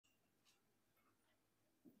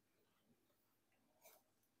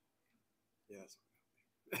Yes.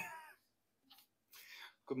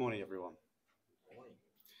 Good morning, everyone.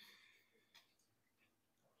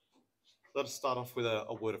 Let us start off with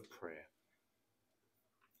a word of prayer.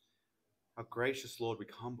 Our gracious Lord, we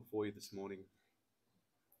come before you this morning,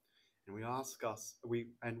 and we ask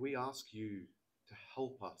you to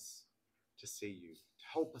help us to see you, to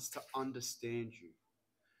help us to understand you,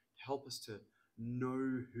 to help us to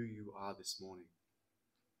know who you are this morning,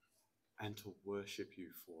 and to worship you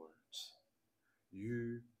for it.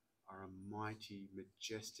 You are a mighty,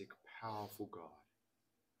 majestic, powerful God,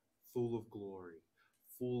 full of glory,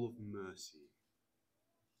 full of mercy.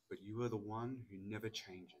 But you are the one who never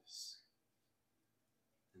changes.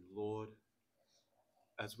 And Lord,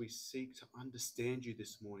 as we seek to understand you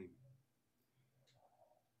this morning,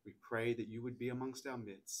 we pray that you would be amongst our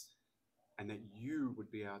midst and that you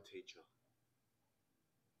would be our teacher.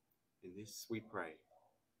 In this we pray.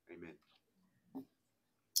 Amen.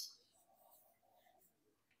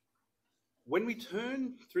 When we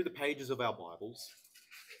turn through the pages of our Bibles,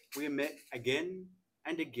 we are met again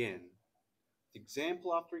and again,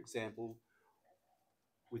 example after example,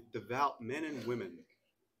 with devout men and women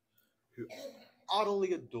who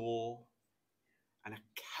utterly adore and are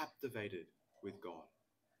captivated with God.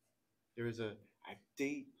 There is a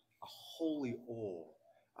deep, a holy awe,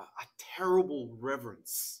 a terrible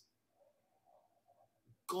reverence.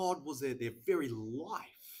 God was their very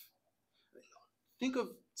life. Think of,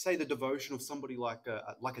 say, the devotion of somebody like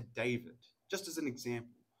a David, just as an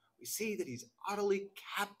example. We see that he's utterly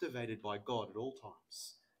captivated by God at all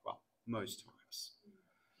times. Well, most times.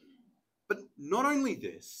 But not only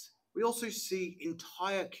this, we also see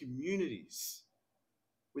entire communities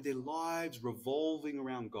with their lives revolving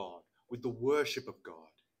around God, with the worship of God.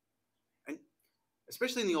 And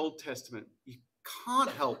especially in the Old Testament, you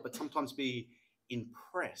can't help but sometimes be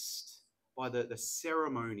impressed by the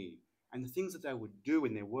ceremony and the things that they would do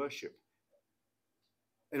in their worship.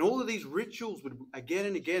 And all of these rituals would again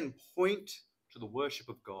and again point to the worship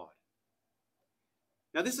of God.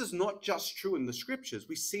 Now, this is not just true in the scriptures.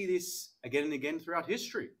 We see this again and again throughout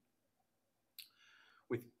history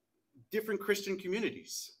with different Christian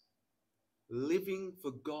communities. Living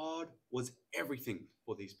for God was everything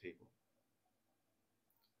for these people.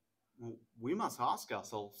 Well, we must ask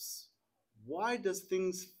ourselves, why does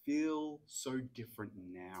things feel so different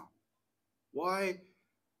now? Why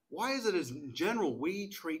is it as in general we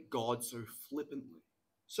treat God so flippantly,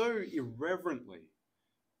 so irreverently?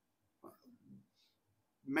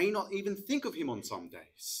 May not even think of him on some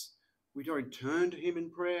days. We don't turn to him in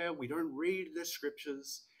prayer. We don't read the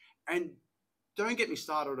scriptures. And don't get me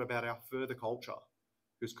started about our further culture,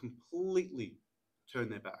 who's completely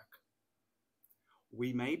turned their back.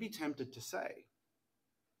 We may be tempted to say,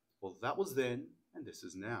 well, that was then and this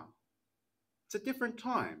is now. It's a different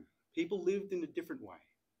time. People lived in a different way.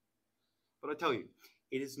 But I tell you,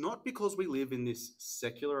 it is not because we live in this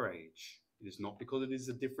secular age. It is not because it is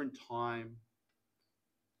a different time.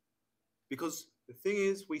 Because the thing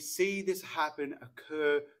is, we see this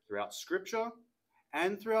occur throughout Scripture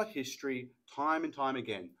and throughout history, time and time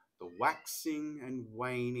again. The waxing and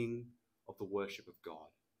waning of the worship of God.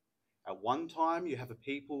 At one time, you have a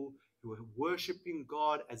people who are worshiping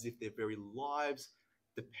God as if their very lives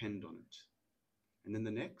depend on it. And then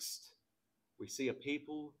the next, we see a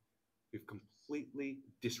people who've completely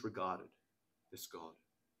disregarded this God,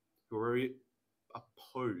 who are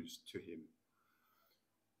opposed to him.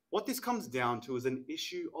 What this comes down to is an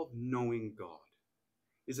issue of knowing God,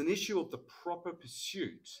 is an issue of the proper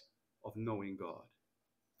pursuit of knowing God.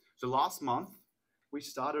 So last month, we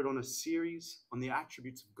started on a series on the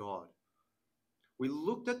attributes of God. We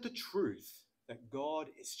looked at the truth that God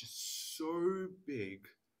is just so big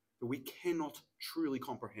that we cannot truly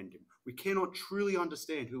comprehend him. We cannot truly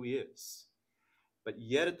understand who he is. But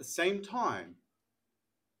yet at the same time,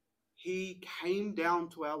 he came down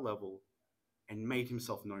to our level and made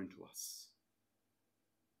himself known to us.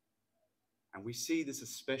 And we see this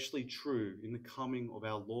especially true in the coming of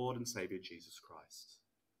our Lord and Savior, Jesus Christ.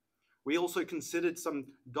 We also considered some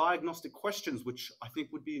diagnostic questions, which I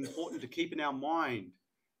think would be important to keep in our mind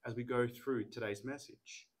as we go through today's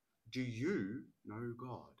message. Do you know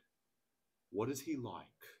God? What is he like?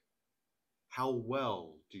 How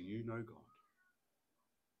well do you know God?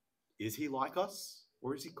 Is he like us,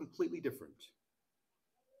 or is he completely different?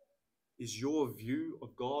 Is your view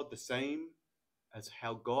of God the same as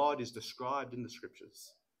how God is described in the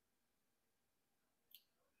scriptures?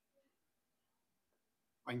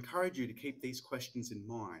 I encourage you to keep these questions in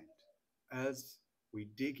mind as we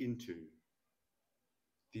dig into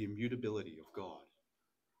the immutability of God.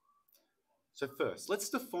 So first, let's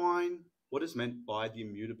define what is meant by the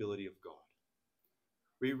immutability of God.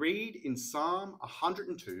 We read in Psalm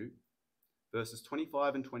 102, verses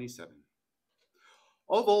 25 and 27.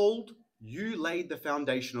 Of old you laid the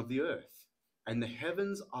foundation of the earth, and the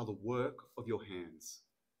heavens are the work of your hands.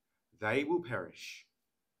 They will perish,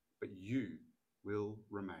 but you will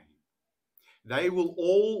remain. They will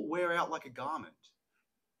all wear out like a garment.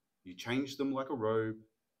 You change them like a robe,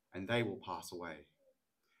 and they will pass away.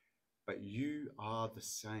 But you are the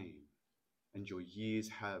same, and your years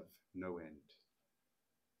have no end.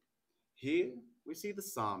 Here we see the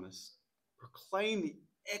psalmist proclaim the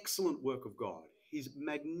excellent work of God, his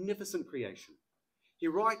magnificent creation. He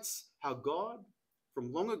writes how God,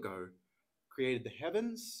 from long ago, created the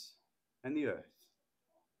heavens and the earth.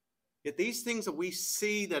 Yet these things that we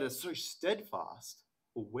see that are so steadfast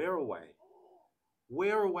will wear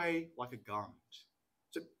away like a garment.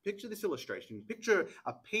 So picture this illustration. Picture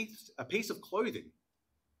a piece of clothing.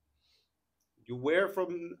 You wear it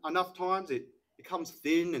from enough times, it becomes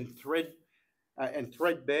thin and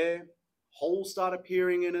threadbare. Holes start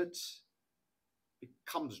appearing in it. It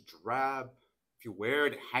becomes drab. If you wear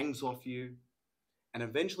it, it hangs off you, and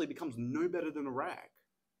eventually becomes no better than a rag,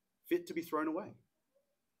 fit to be thrown away.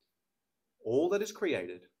 All that is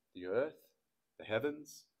created, the earth, the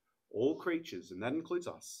heavens, all creatures, and that includes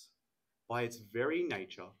us, by its very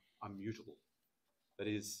nature are mutable, that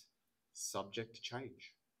is, subject to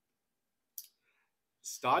change.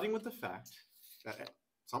 Starting with the fact that at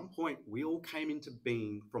some point we all came into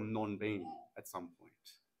being from non-being at some point.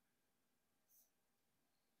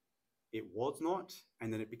 It was not,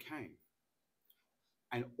 and then it became.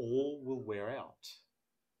 And all will wear out.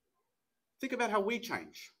 Think about how we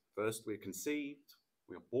change. First, we're conceived,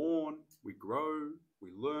 we are born, we grow,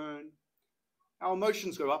 we learn. Our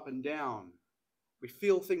emotions go up and down. We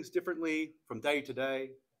feel things differently from day to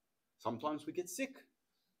day. Sometimes we get sick.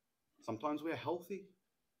 Sometimes we are healthy.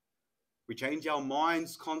 We change our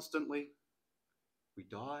minds constantly. We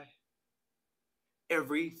die.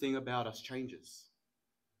 Everything about us changes.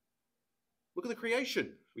 Look at the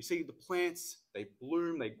creation. We see the plants, they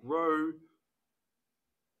bloom, they grow.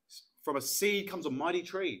 From a seed comes a mighty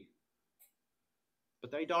tree.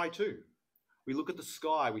 But they die too. We look at the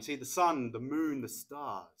sky, we see the sun, the moon, the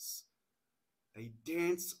stars. They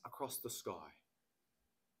dance across the sky.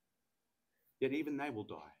 Yet even they will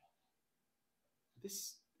die.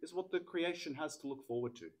 This is what the creation has to look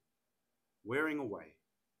forward to, wearing away.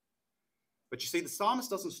 But you see, the psalmist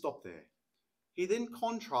doesn't stop there. He then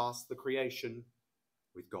contrasts the creation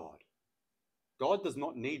with God. God does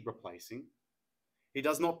not need replacing. He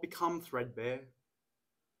does not become threadbare.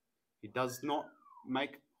 He does not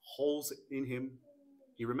make holes in him.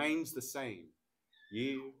 He remains the same,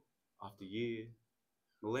 year after year,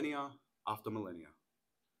 millennia after millennia,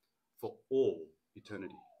 for all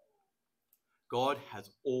eternity. God has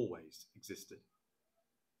always existed.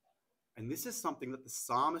 And this is something that the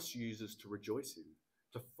psalmist uses to rejoice in,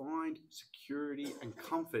 to find security and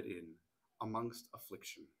comfort in amongst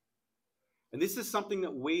affliction. And this is something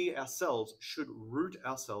that we ourselves should root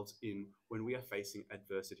ourselves in when we are facing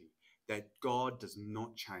adversity, that God does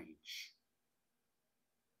not change.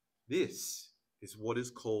 This is what is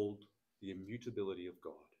called the immutability of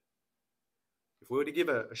God. If we were to give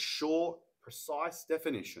a short, precise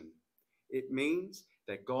definition, it means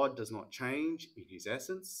that God does not change in his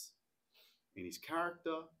essence, in his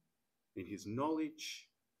character, in his knowledge,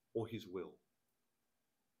 or his will.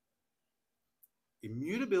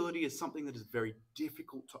 Immutability is something that is very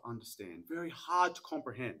difficult to understand, very hard to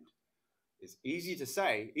comprehend. It's easy to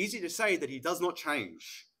say that he does not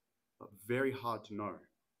change, but very hard to know.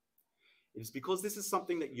 It is because this is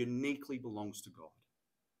something that uniquely belongs to God.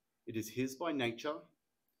 It is his by nature,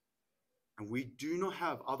 and we do not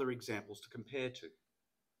have other examples to compare to.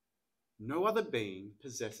 No other being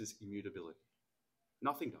possesses immutability.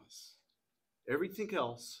 Nothing does. Everything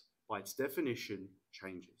else, by its definition,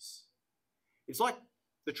 changes. It's like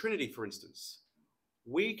the Trinity, for instance.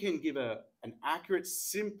 We can give an accurate,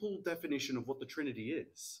 simple definition of what the Trinity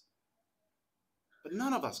is. But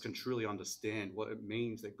none of us can truly understand what it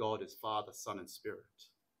means that God is Father, Son, and Spirit.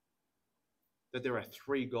 That there are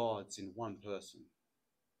three gods in one person.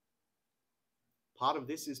 Part of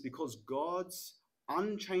this is because God's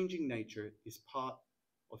unchanging nature is part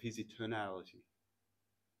of his eternality.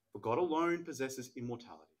 For God alone possesses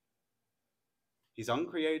immortality. He's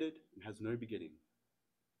uncreated and has no beginning.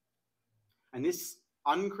 And this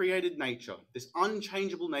uncreated nature, this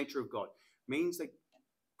unchangeable nature of God, means that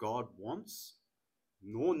God wants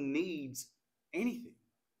nor needs anything.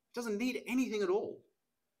 He doesn't need anything at all.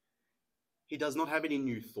 He does not have any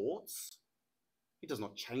new thoughts. He does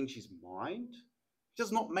not change his mind. He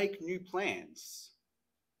does not make new plans.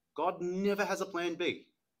 God never has a plan B.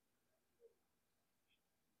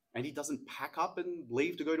 and he doesn't pack up and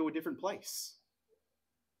leave to go to a different place.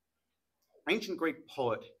 Ancient Greek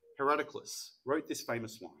poet Herodotus wrote this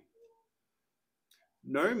famous line: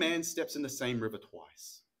 "No man steps in the same river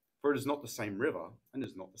twice, for it is not the same river and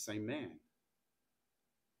is not the same man."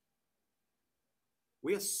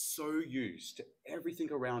 We are so used to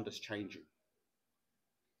everything around us changing,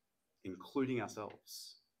 including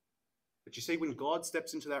ourselves. But you see, when God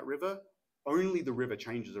steps into that river, only the river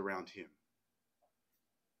changes around him.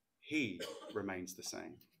 He remains the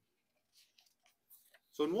same.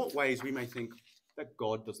 So in what ways we may think that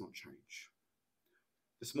God does not change?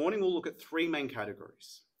 This morning we'll look at three main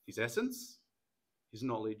categories: his essence, his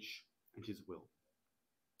knowledge, and his will.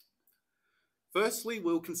 Firstly,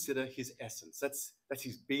 we'll consider his essence. That's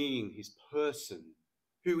his being, his person,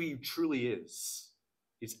 who he truly is,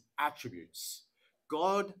 his attributes.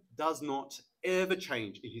 God does not ever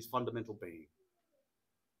change in his fundamental being.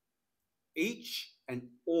 Each and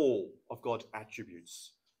all of God's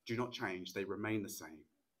attributes do not change, they remain the same.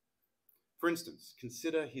 For instance,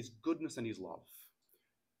 consider his goodness and his love.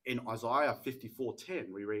 In Isaiah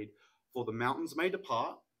 54:10, we read, "For the mountains may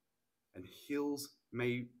depart and hills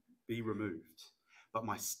may be removed, but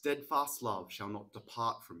my steadfast love shall not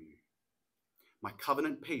depart from you. My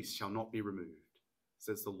covenant peace shall not be removed,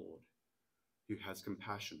 says the Lord, who has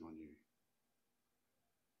compassion on you."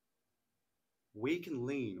 We can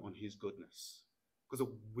lean on his goodness because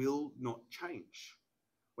it will not change.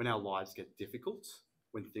 When our lives get difficult,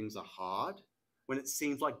 when things are hard, when it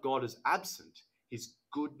seems like God is absent, his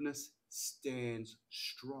goodness stands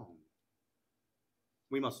strong.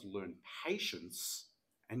 We must learn patience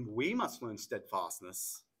and we must learn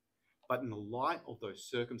steadfastness, but in the light of those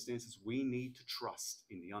circumstances, we need to trust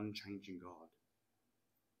in the unchanging God.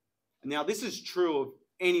 Now, this is true of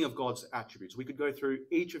any of God's attributes. We could go through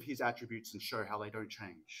each of his attributes and show how they don't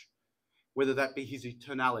change, whether that be his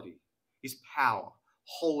eternality, his power,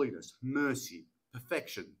 holiness, mercy,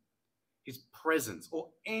 perfection, his presence,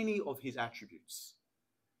 or any of his attributes.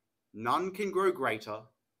 None can grow greater,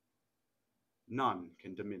 none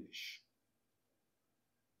can diminish.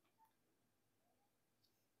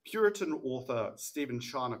 Puritan author Stephen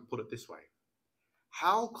Charnock put it this way: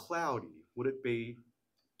 How cloudy would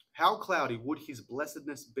his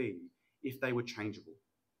blessedness be if they were changeable?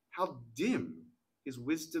 How dim his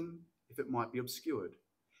wisdom if it might be obscured?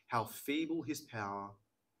 How feeble his power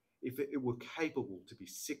if it were capable to be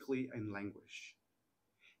sickly and languish?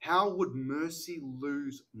 How would mercy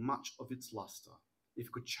lose much of its luster if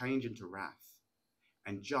it could change into wrath,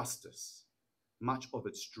 and justice much of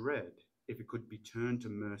its dread if it could be turned to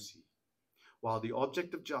mercy, while the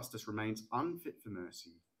object of justice remains unfit for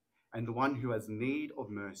mercy, and the one who has need of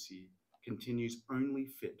mercy continues only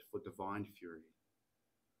fit for divine fury?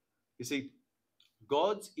 You see,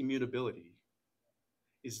 God's immutability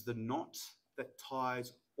is the knot that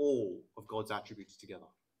ties all of God's attributes together.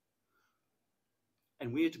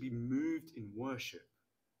 And we are to be moved in worship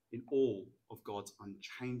in all of God's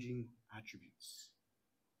unchanging attributes.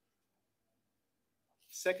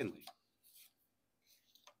 Secondly,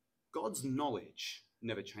 God's knowledge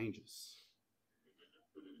never changes.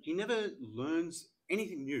 He never learns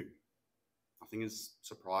anything new. Nothing is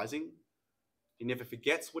surprising. He never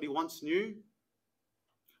forgets what he once knew.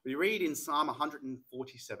 We read in Psalm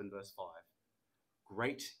 147, verse 5,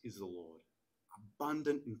 "Great is the Lord,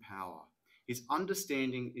 abundant in power. His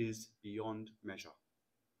understanding is beyond measure."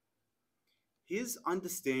 His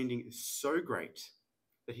understanding is so great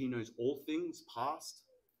that he knows all things past,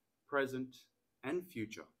 present, and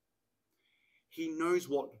future. He knows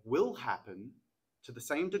what will happen to the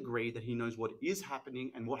same degree that he knows what is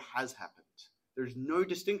happening and what has happened. There is no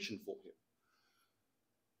distinction for him.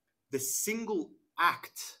 The single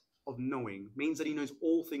act of knowing means that he knows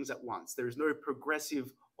all things at once. There is no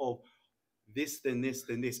progressive of this, then this,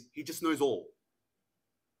 then this. He just knows all.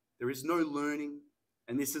 There is no learning,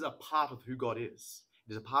 and this is a part of who God is.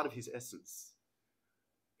 It is a part of his essence.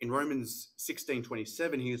 In Romans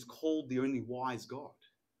 16:27, he is called the only wise God.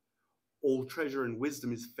 All treasure and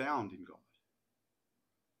wisdom is found in God.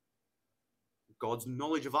 God's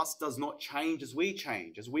knowledge of us does not change as we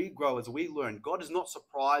change, as we grow, as we learn. God is not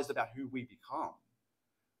surprised about who we become.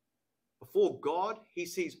 Before God, he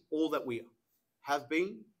sees all that we have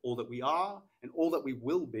been, all that we are, and all that we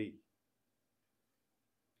will be.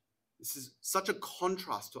 This is such a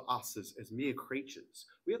contrast to us as mere creatures.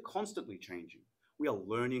 We are constantly changing. We are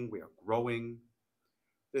learning, we are growing.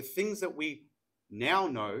 There are things that we now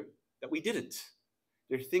know that we didn't.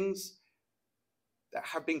 There are things that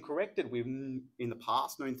have been corrected. We've in the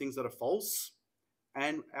past known things that are false,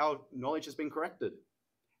 and our knowledge has been corrected.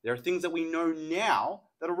 There are things that we know now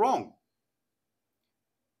that are wrong.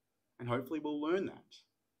 And hopefully we'll learn that.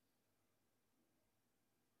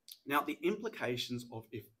 Now, the implications of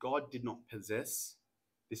if God did not possess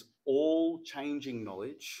this all-changing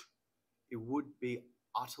knowledge, it would be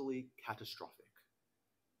utterly catastrophic.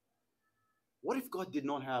 What if God did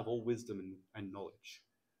not have all wisdom and knowledge?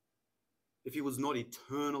 If he was not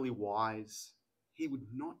eternally wise, he would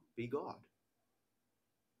not be God.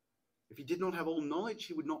 If he did not have all knowledge,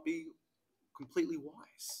 he would not be completely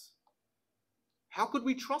wise. How could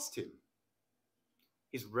we trust him?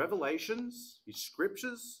 His revelations, his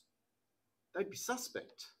scriptures, they'd be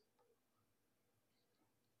suspect.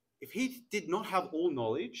 If he did not have all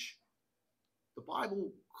knowledge, the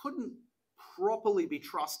Bible couldn't properly be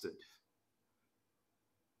trusted.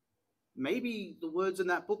 Maybe the words in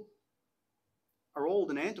that book are old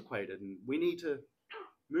and antiquated, and we need to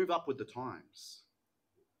move up with the times.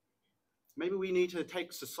 Maybe we need to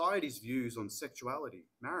take society's views on sexuality,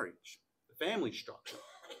 marriage, the family structure,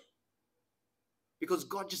 because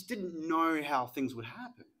God just didn't know how things would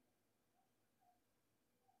happen.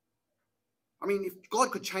 I mean, if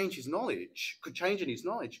God could change in his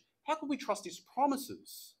knowledge, how could we trust his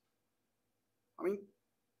promises? I mean,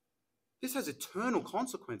 this has eternal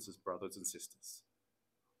consequences, brothers and sisters.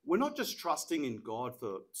 We're not just trusting in God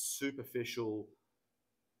for superficial,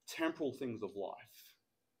 temporal things of life.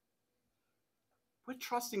 We're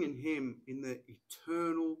trusting in him in the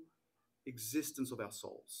eternal existence of our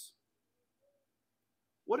souls.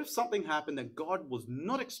 What if something happened that God was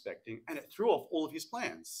not expecting and it threw off all of his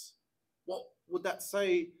plans? What would that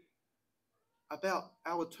say about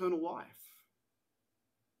our eternal life?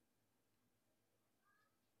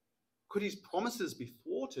 Could his promises be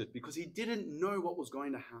thwarted because he didn't know what was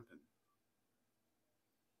going to happen?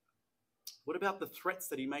 What about the threats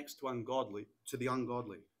that he makes to the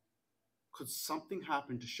ungodly? Could something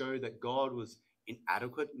happen to show that God was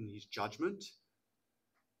inadequate in his judgment?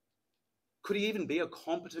 Could he even be a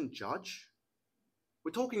competent judge?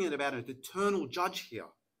 We're talking about an eternal judge here.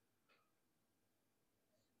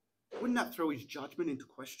 Wouldn't that throw his judgment into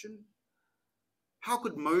question? How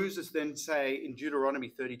could Moses then say in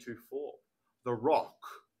Deuteronomy 32:4, the rock,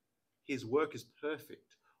 his work is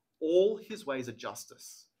perfect, all his ways are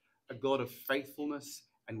justice, a God of faithfulness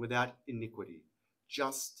and without iniquity,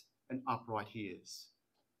 just and upright he is.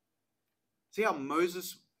 See how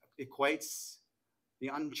Moses equates the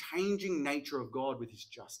unchanging nature of God with his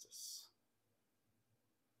justice.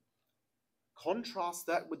 Contrast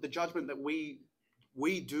that with the judgment that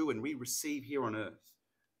we do and we receive here on earth.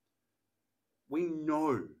 We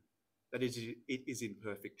know that it is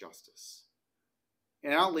imperfect justice.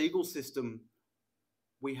 In our legal system,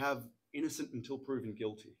 we have innocent until proven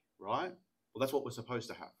guilty, right? Well, that's what we're supposed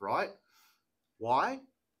to have, right? Why?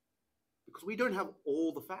 Because we don't have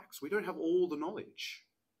all the facts. We don't have all the knowledge.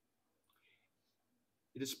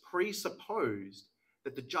 It is presupposed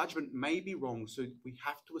that the judgment may be wrong, so we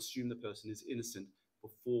have to assume the person is innocent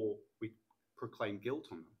before we proclaim guilt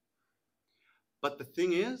on them. But the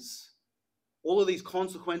thing is, all of these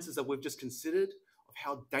consequences that we've just considered of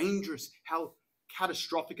how dangerous, how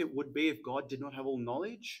catastrophic it would be if God did not have all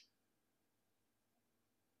knowledge,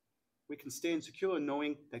 we can stand secure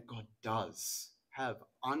knowing that God does have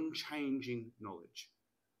unchanging knowledge.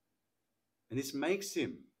 And this makes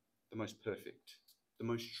him the most perfect, the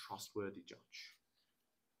most trustworthy judge.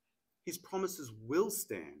 His promises will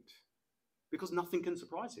stand because nothing can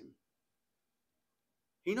surprise him.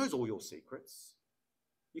 He knows all your secrets.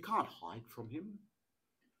 You can't hide from him.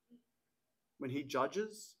 When he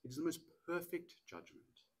judges, it is the most perfect judgment.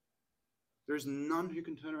 There is none who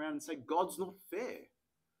can turn around and say, God's not fair.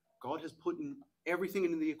 God has put in everything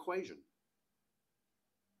into the equation.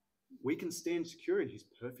 We can stand secure in his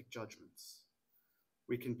perfect judgments.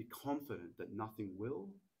 We can be confident that nothing will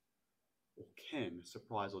or can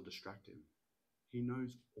surprise or distract him. He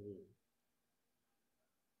knows all.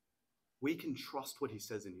 We can trust what he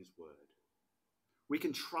says in his word. We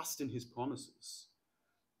can trust in his promises.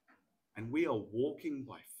 And we are walking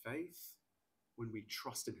by faith when we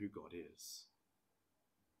trust in who God is.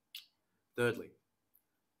 Thirdly,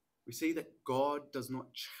 we see that God does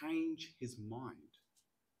not change his mind.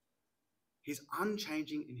 He's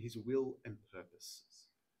unchanging in his will and purposes.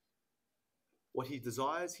 What he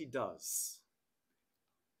desires, he does.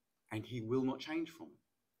 And he will not change from it.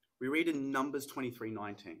 We read in Numbers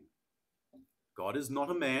 23:19. God is not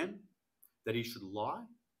a man that he should lie,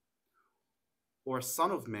 or a son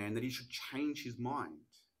of man that he should change his mind.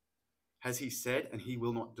 Has he said and he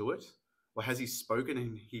will not do it? Or has he spoken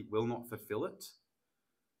and he will not fulfill it?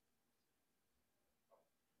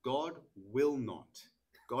 God will not,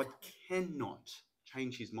 God cannot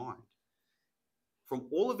change his mind. From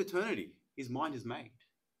all of eternity, his mind is made.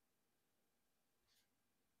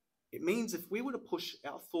 It means if we were to push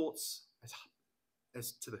our thoughts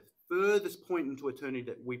as to the furthest point into eternity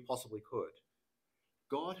that we possibly could,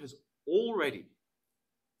 God has already,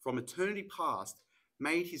 from eternity past,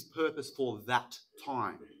 made his purpose for that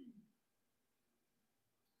time.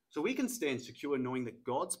 So we can stand secure knowing that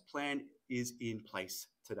God's plan is in place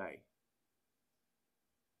today.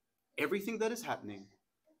 Everything that is happening,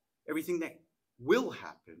 everything that will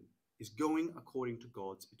happen, is going according to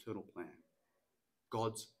God's eternal plan,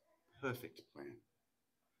 God's perfect plan.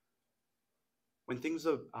 When things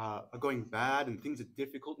are going bad and things are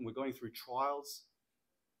difficult and we're going through trials,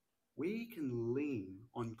 we can lean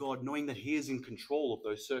on God knowing that he is in control of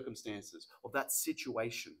those circumstances, of that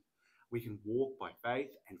situation. We can walk by faith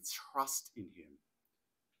and trust in him.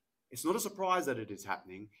 It's not a surprise that it is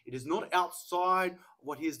happening. It is not outside of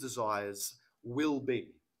what his desires will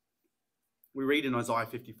be. We read in Isaiah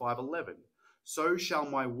 55:11, "So shall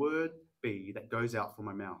my word be that goes out from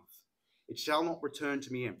my mouth. It shall not return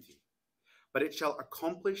to me empty, but it shall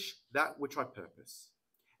accomplish that which I purpose,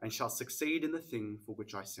 and shall succeed in the thing for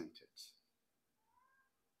which I sent it."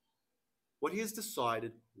 What he has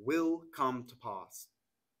decided will come to pass.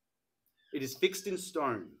 It is fixed in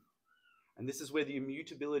stone, and this is where the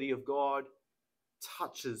immutability of God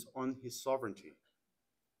touches on his sovereignty.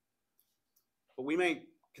 But we may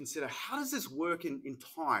consider, how does this work in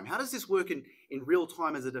time? How does this work in real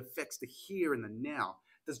time as it affects the here and the now?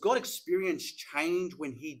 Does God experience change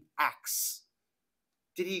when he acts?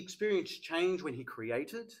 Did he experience change when he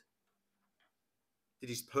created? Did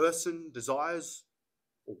his person, desires,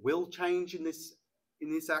 or will change in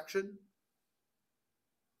this action?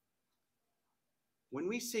 When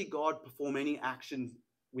we see God perform any action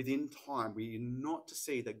within time, we are not to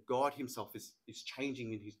see that God himself is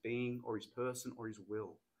changing in his being or his person or his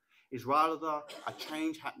will. It is rather a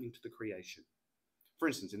change happening to the creation. For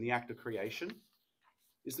instance, in the act of creation,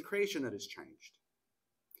 is the creation that has changed.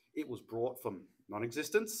 It was brought from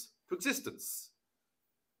non-existence to existence.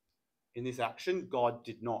 In this action, God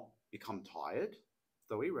did not become tired,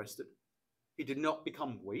 though he rested. He did not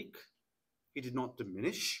become weak. He did not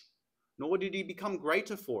diminish, nor did he become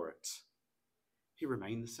greater for it. He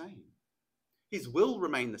remained the same. His will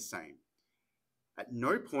remained the same. At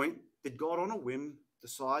no point did God on a whim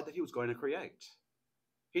decide that he was going to create.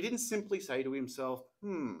 He didn't simply say to himself,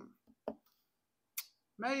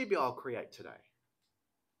 maybe I'll create today.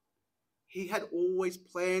 He had always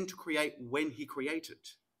planned to create when he created.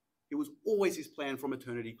 It was always his plan from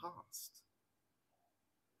eternity past.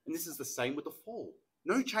 And this is the same with the fall.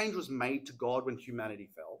 No change was made to God when humanity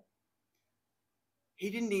fell. He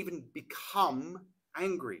didn't even become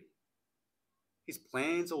angry. His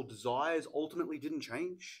plans or desires ultimately didn't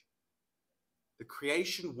change. The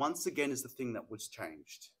creation once again is the thing that was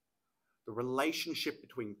changed. The relationship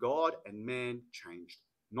between God and man changed,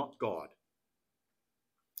 not God.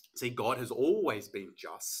 See, God has always been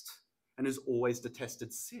just and has always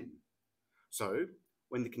detested sin. So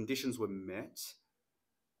when the conditions were met,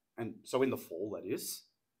 and so in the fall that is,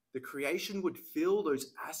 the creation would feel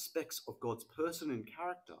those aspects of God's person and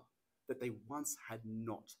character that they once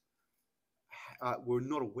were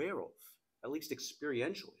not aware of, at least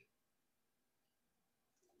experientially.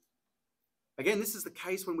 Again, this is the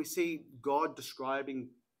case when we see God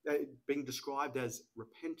being described as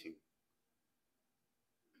repenting.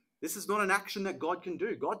 This is not an action that God can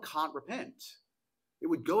do. God can't repent. It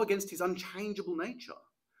would go against his unchangeable nature.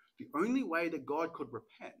 The only way that God could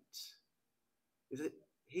repent is that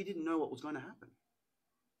he didn't know what was going to happen.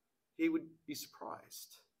 He would be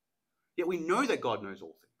surprised. Yet we know that God knows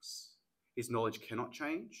all things. His knowledge cannot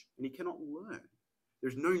change, and he cannot learn.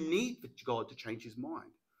 There's no need for God to change his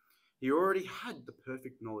mind. He already had the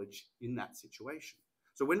perfect knowledge in that situation.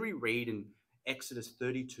 So when we read in Exodus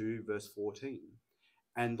 32, verse 14,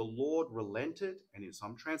 and the Lord relented, and in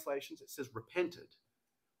some translations it says repented,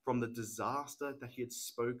 from the disaster that he had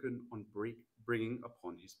spoken on bringing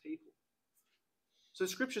upon his people. So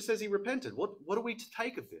scripture says he repented. What are we to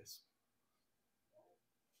take of this?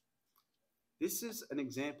 This is an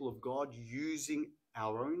example of God using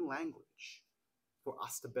our own language for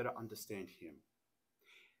us to better understand him.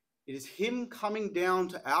 It is him coming down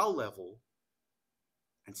to our level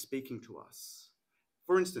and speaking to us.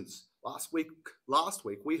 For instance, last week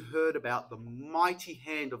we heard about the mighty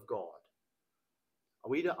hand of God. Are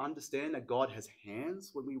we to understand that God has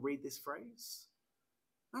hands when we read this phrase?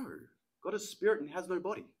 No. God is spirit and has no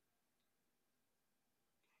body.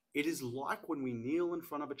 It is like when we kneel in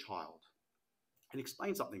front of a child and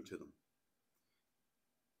explain something to them.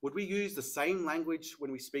 Would we use the same language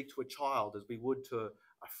when we speak to a child as we would to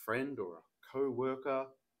a friend or a co-worker,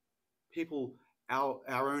 people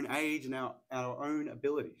our own age and our own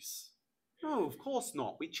abilities. No, of course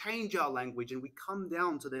not. We change our language and we come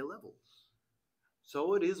down to their level.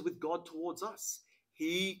 So it is with God towards us.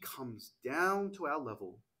 He comes down to our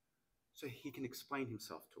level so he can explain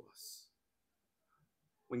himself to us.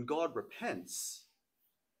 When God repents,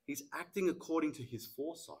 he's acting according to his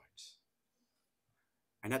foresight.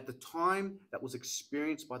 And at the time that was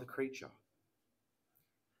experienced by the creature.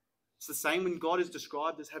 It's the same when God is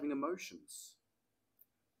described as having emotions.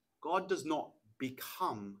 God does not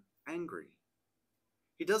become angry.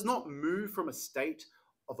 He does not move from a state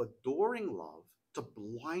of adoring love to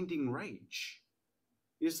blinding rage.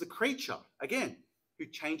 It is the creature, again, who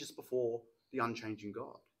changes before the unchanging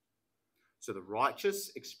God. So the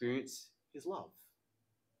righteous experience his love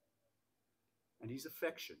and his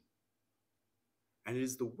affection. And it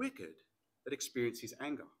is the wicked that experience his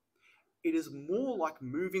anger. It is more like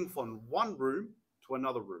moving from one room to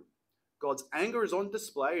another room. God's anger is on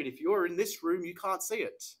display, and if you're in this room, you can't see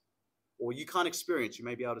it. Or you can't experience, you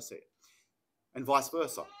may be able to see it. And vice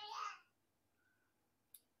versa.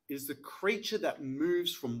 It is the creature that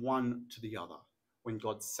moves from one to the other. When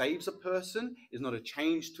God saves a person, it is not a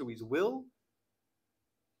change to his will.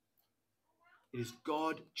 It is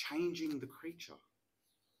God changing the creature.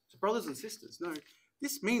 So brothers and sisters, no,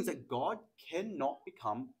 this means that God cannot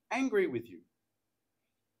become angry with you.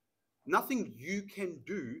 Nothing you can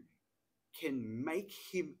do can make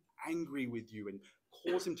him angry with you and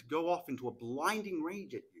cause him to go off into a blinding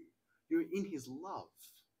rage at you. You're in his love.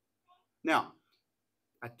 Now,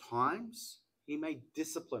 at times, he may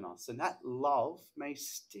discipline us, and that love may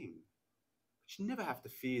sting. But you never have to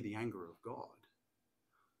fear the anger of God.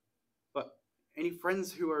 But any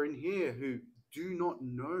friends who are in here who do not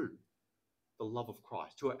know the love of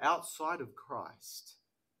Christ, who are outside of Christ,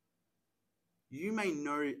 you may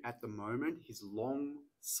know at the moment his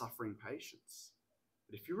long-suffering patience.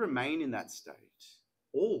 But if you remain in that state,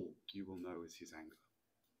 all you will know is his anger.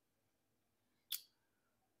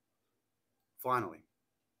 Finally,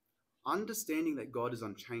 understanding that God is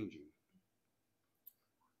unchanging.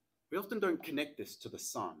 We often don't connect this to the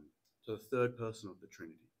Son, to the third person of the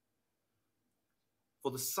Trinity.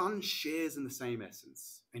 For the Son shares in the same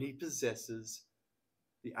essence, and he possesses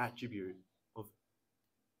the attribute of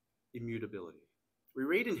immutability. We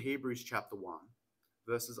read in Hebrews chapter 1,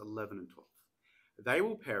 verses 11 and 12. They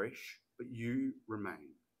will perish, but you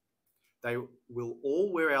remain. They will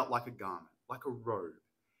all wear out like a garment, like a robe.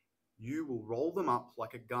 You will roll them up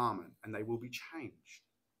like a garment, and they will be changed.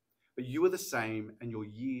 But you are the same, and your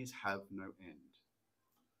years have no end.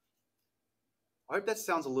 I hope that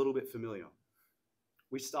sounds a little bit familiar.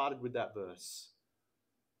 We started with that verse.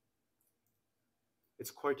 It's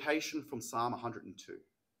a quotation from Psalm 102.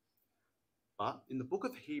 But in the book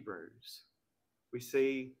of Hebrews, we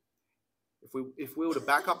see, if we were to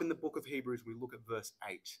back up in the book of Hebrews, we look at verse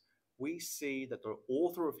 8, we see that the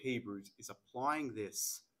author of Hebrews is applying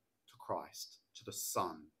this to Christ, to the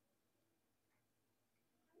Son.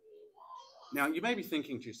 Now, you may be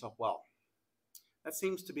thinking to yourself, well, that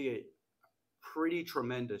seems to be a pretty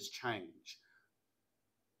tremendous change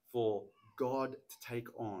for God to take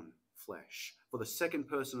on flesh, for the second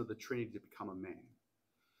person of the Trinity to become a man.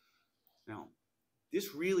 Now,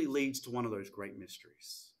 this really leads to one of those great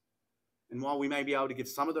mysteries. And while we may be able to give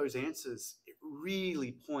some of those answers, it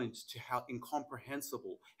really points to how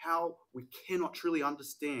incomprehensible, how we cannot truly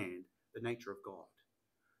understand the nature of God.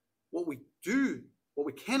 What we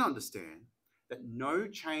can understand, that no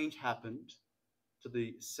change happened to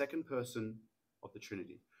the second person of the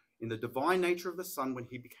Trinity. In the divine nature of the Son, when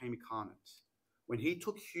he became incarnate, when he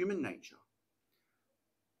took human nature,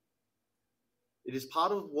 it is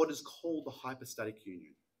part of what is called the hypostatic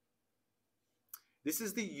union. This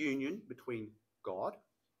is the union between God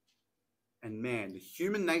and man, the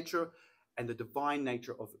human nature and the divine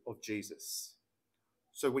nature of Jesus.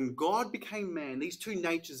 So when God became man, these two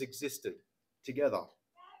natures existed together,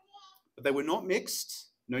 but they were not mixed.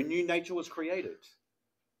 No new nature was created.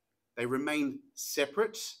 They remained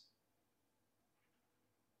separate.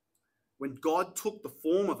 When God took the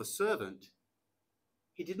form of a servant,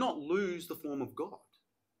 he did not lose the form of God.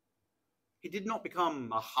 He did not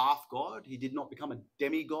become a half God. He did not become a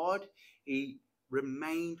demigod. He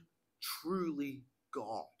remained truly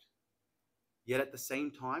God. Yet at the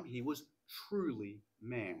same time, he was truly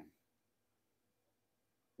man.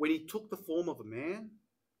 When he took the form of a man,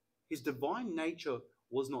 his divine nature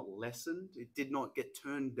was not lessened. It did not get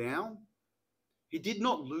turned down. He did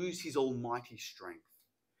not lose his almighty strength,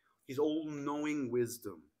 his all-knowing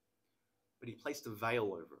wisdom, but he placed a veil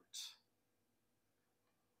over it.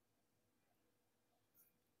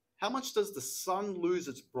 How much does the sun lose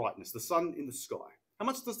its brightness, the sun in the sky? How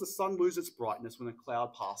much does the sun lose its brightness when a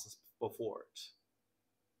cloud passes before it?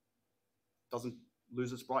 It doesn't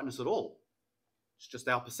lose its brightness at all. It's just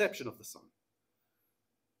our perception of the sun.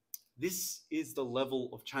 This is the level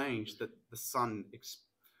of change that the sun,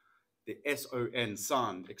 the S-O-N,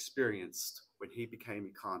 Son, experienced when he became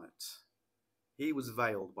incarnate. He was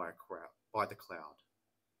veiled by the cloud.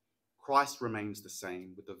 Christ remains the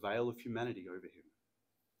same with the veil of humanity over him.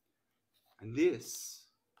 And this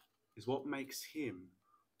is what makes him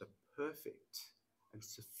the perfect and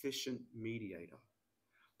sufficient mediator.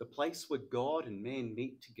 The place where God and man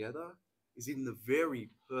meet together is in the very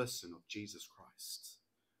person of Jesus Christ.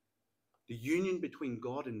 The union between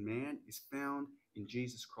God and man is found in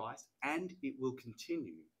Jesus Christ, and it will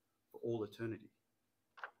continue for all eternity.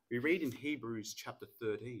 We read in Hebrews chapter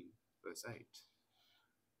 13, verse 8.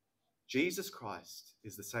 Jesus Christ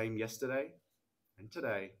is the same yesterday and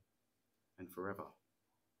today and forever.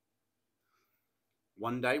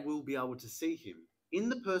 One day we'll be able to see him in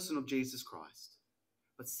the person of Jesus Christ,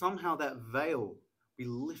 but somehow that veil will be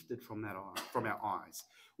lifted from our eyes.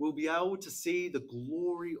 We'll be able to see the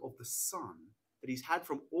glory of the Son that he's had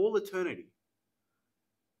from all eternity.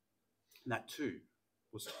 And that too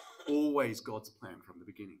was always God's plan from the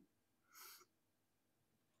beginning.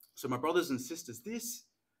 So my brothers and sisters, this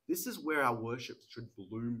is where our worship should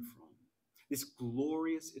bloom from. This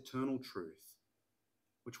glorious eternal truth,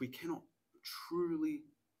 which we cannot truly,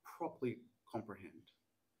 properly comprehend,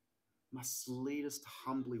 must lead us to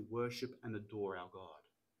humbly worship and adore our God.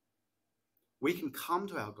 We can come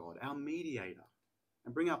to our God, our mediator,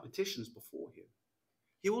 and bring our petitions before him.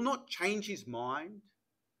 He will not change his mind.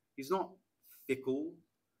 He's not fickle.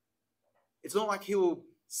 It's not like he will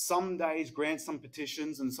some days grant some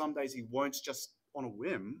petitions and some days he won't, just on a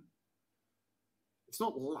whim. It's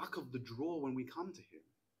not luck of the draw when we come to him.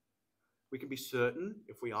 We can be certain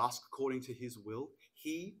if we ask according to his will,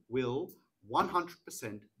 he will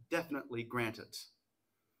 100% definitely grant it.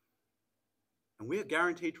 And we are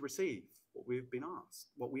guaranteed to receive what we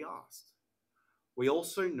asked. We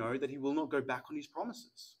also know that he will not go back on his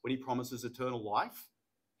promises. When he promises eternal life,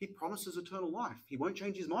 he promises eternal life. He won't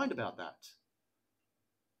change his mind about that.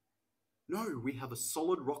 No, we have a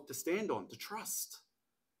solid rock to stand on, to trust.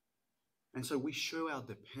 And so we show our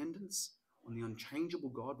dependence on the unchangeable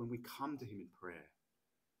God when we come to him in prayer,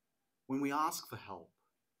 when we ask for help.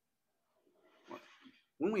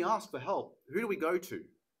 When we ask for help, who do we go to?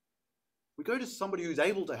 We go to somebody who's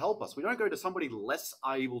able to help us. We don't go to somebody less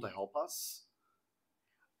able to help us.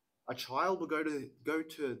 A child will go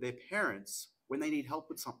to their parents when they need help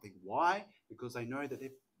with something. Why? Because they know that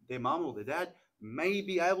their mum or their dad may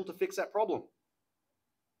be able to fix that problem.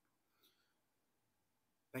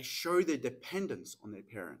 They show their dependence on their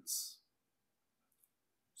parents.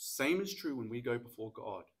 Same is true when we go before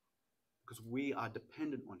God, because we are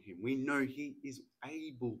dependent on him. We know he is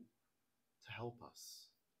able to help us.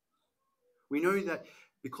 We know that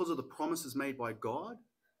because of the promises made by God,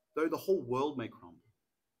 though the whole world may crumble,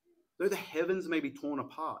 though the heavens may be torn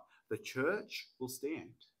apart, the church will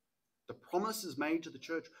stand. The promises made to the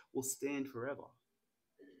church will stand forever.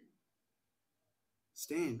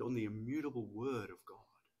 Stand on the immutable word of God.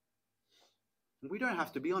 And we don't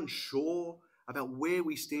have to be unsure about where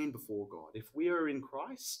we stand before God. If we are in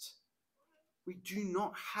Christ, we do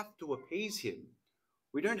not have to appease him.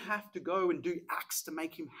 We don't have to go and do acts to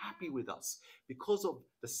make him happy with us. Because of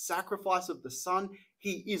the sacrifice of the Son,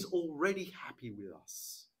 he is already happy with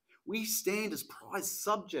us. We stand as prized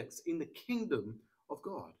subjects in the kingdom of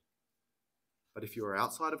God. But if you are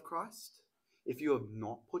outside of Christ, if you have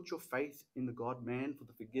not put your faith in the God-man for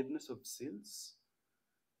the forgiveness of sins,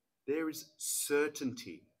 there is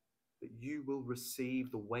certainty that you will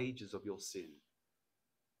receive the wages of your sin.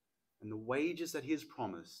 And the wages that he has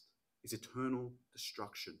promised is eternal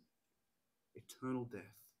destruction, eternal death.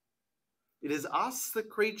 It is us, the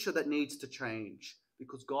creature, that needs to change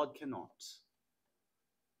because God cannot.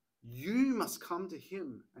 You must come to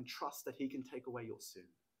him and trust that he can take away your sin.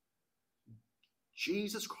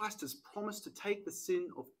 Jesus Christ has promised to take the sin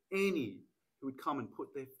of any who would come and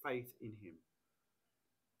put their faith in him.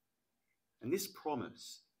 And this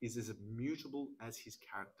promise is as immutable as his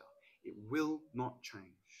character. It will not change.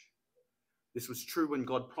 This was true when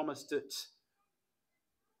God promised it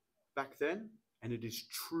back then, and it is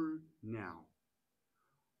true now.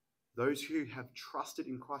 Those who have trusted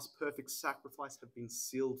in Christ's perfect sacrifice have been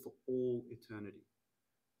sealed for all eternity.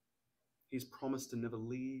 He's promised to never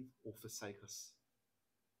leave or forsake us.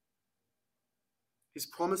 His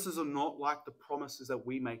promises are not like the promises that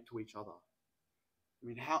we make to each other. I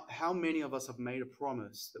mean, how many of us have made a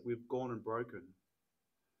promise that we've gone and broken?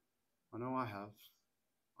 I know I have.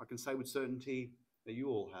 I can say with certainty that you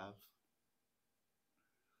all have.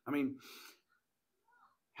 I mean,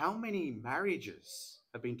 how many marriages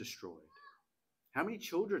have been destroyed? How many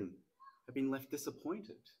children have been left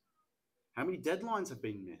disappointed? How many deadlines have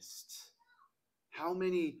been missed? How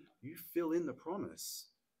many, you fill in the promise,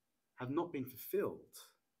 have not been fulfilled?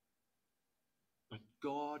 But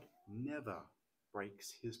God never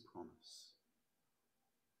breaks his promise.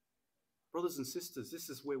 Brothers and sisters, this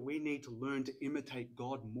is where we need to learn to imitate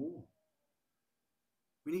God more.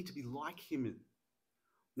 We need to be like him.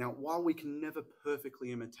 Now, while we can never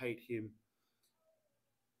perfectly imitate him,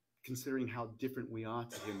 considering how different we are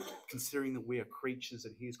to him, considering that we are creatures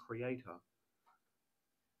and he is creator,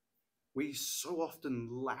 we so often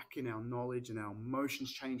lack in our knowledge and our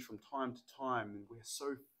emotions change from time to time, and we're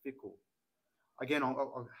so fickle. Again,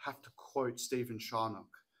 I'll have to quote Stephen Charnock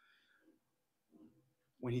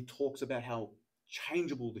when he talks about how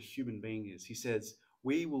changeable the human being is. He says,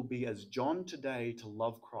 we will be as John today to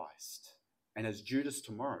love Christ and as Judas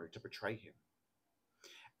tomorrow to betray him.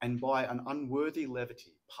 And by an unworthy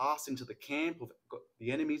levity, pass into the camp of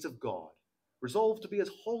the enemies of God, resolved to be as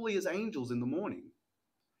holy as angels in the morning,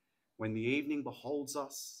 when the evening beholds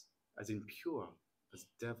us as impure as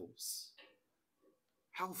devils.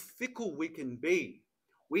 How fickle we can be.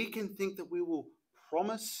 We can think that we will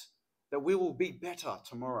promise that we will be better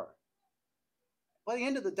tomorrow. By the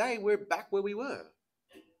end of the day, we're back where we were.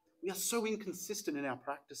 We are so inconsistent in our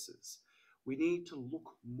practices. We need to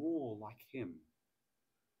look more like him.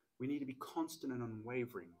 We need to be constant and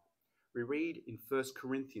unwavering. We read in 1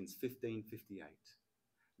 Corinthians 15:58,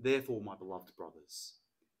 therefore, my beloved brothers,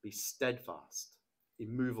 be steadfast,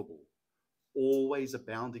 immovable, always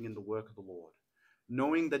abounding in the work of the Lord,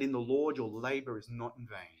 knowing that in the Lord your labor is not in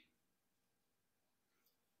vain.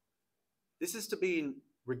 This is to be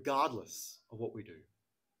regardless of what we do,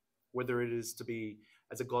 whether it is to be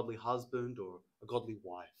as a godly husband or a godly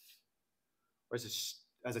wife, or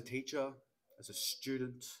as a teacher, as a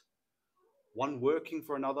student, one working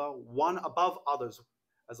for another, one above others,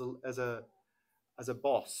 as a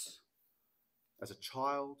boss, as a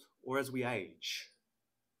child, or as we age.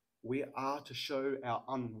 We are to show our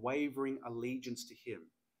unwavering allegiance to him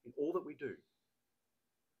in all that we do.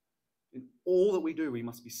 In all that we do, we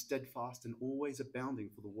must be steadfast and always abounding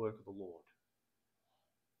for the work of the Lord.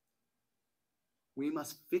 We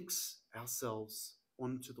must fix ourselves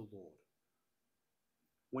onto the Lord.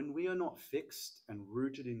 When we are not fixed and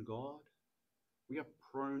rooted in God, we are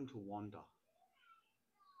prone to wander.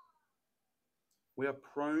 We are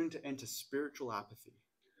prone to enter spiritual apathy.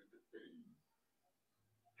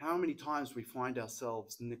 How many times we find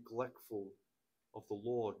ourselves neglectful of the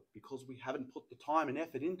Lord because we haven't put the time and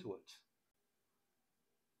effort into it?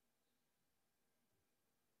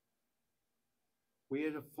 We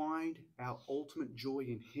are to find our ultimate joy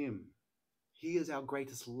in him. He is our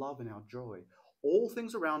greatest love and our joy. All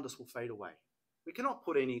things around us will fade away. We cannot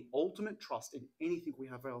put any ultimate trust in anything we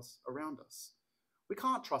have else around us. We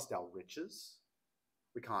can't trust our riches.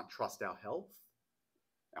 We can't trust our health,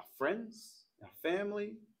 our friends, our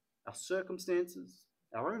family, our circumstances,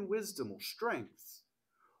 our own wisdom or strength.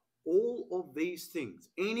 All of these things,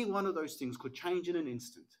 any one of those things could change in an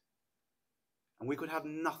instant, and we could have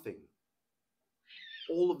nothing.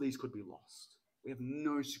 All of these could be lost. We have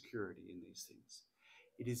no security in these things.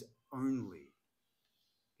 It is only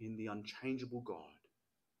in the unchangeable God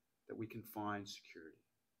that we can find security.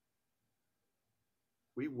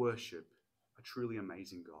 We worship a truly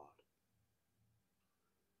amazing God.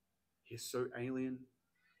 He is so alien,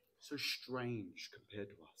 so strange compared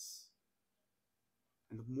to us.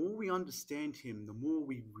 And the more we understand him, the more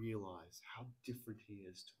we realize how different he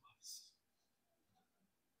is to us.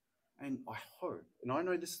 And I hope, and I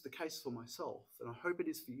know this is the case for myself, and I hope it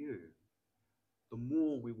is for you, the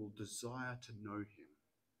more we will desire to know him.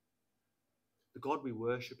 The God we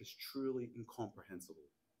worship is truly incomprehensible.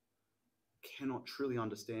 We cannot truly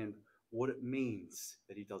understand what it means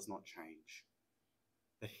that he does not change,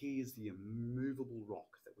 that he is the immovable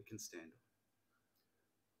rock that we can stand on.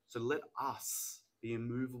 So let us be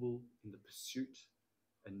immovable in the pursuit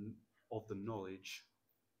of the knowledge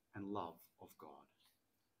and love of God.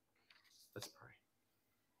 Let's pray.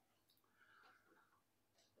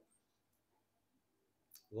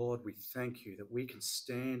 Lord, we thank you that we can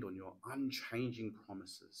stand on your unchanging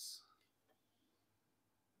promises,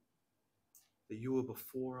 that you are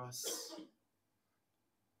before us,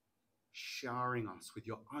 showering us with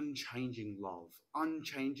your unchanging love,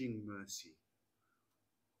 unchanging mercy.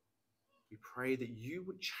 We pray that you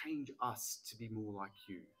would change us to be more like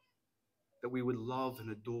you, that we would love and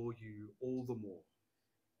adore you all the more.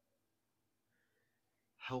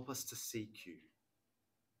 Help us to seek you.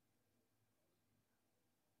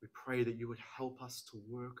 We pray that you would help us to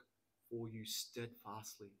work for you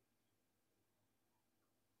steadfastly.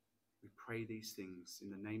 We pray these things in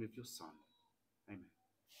the name of your Son. Amen.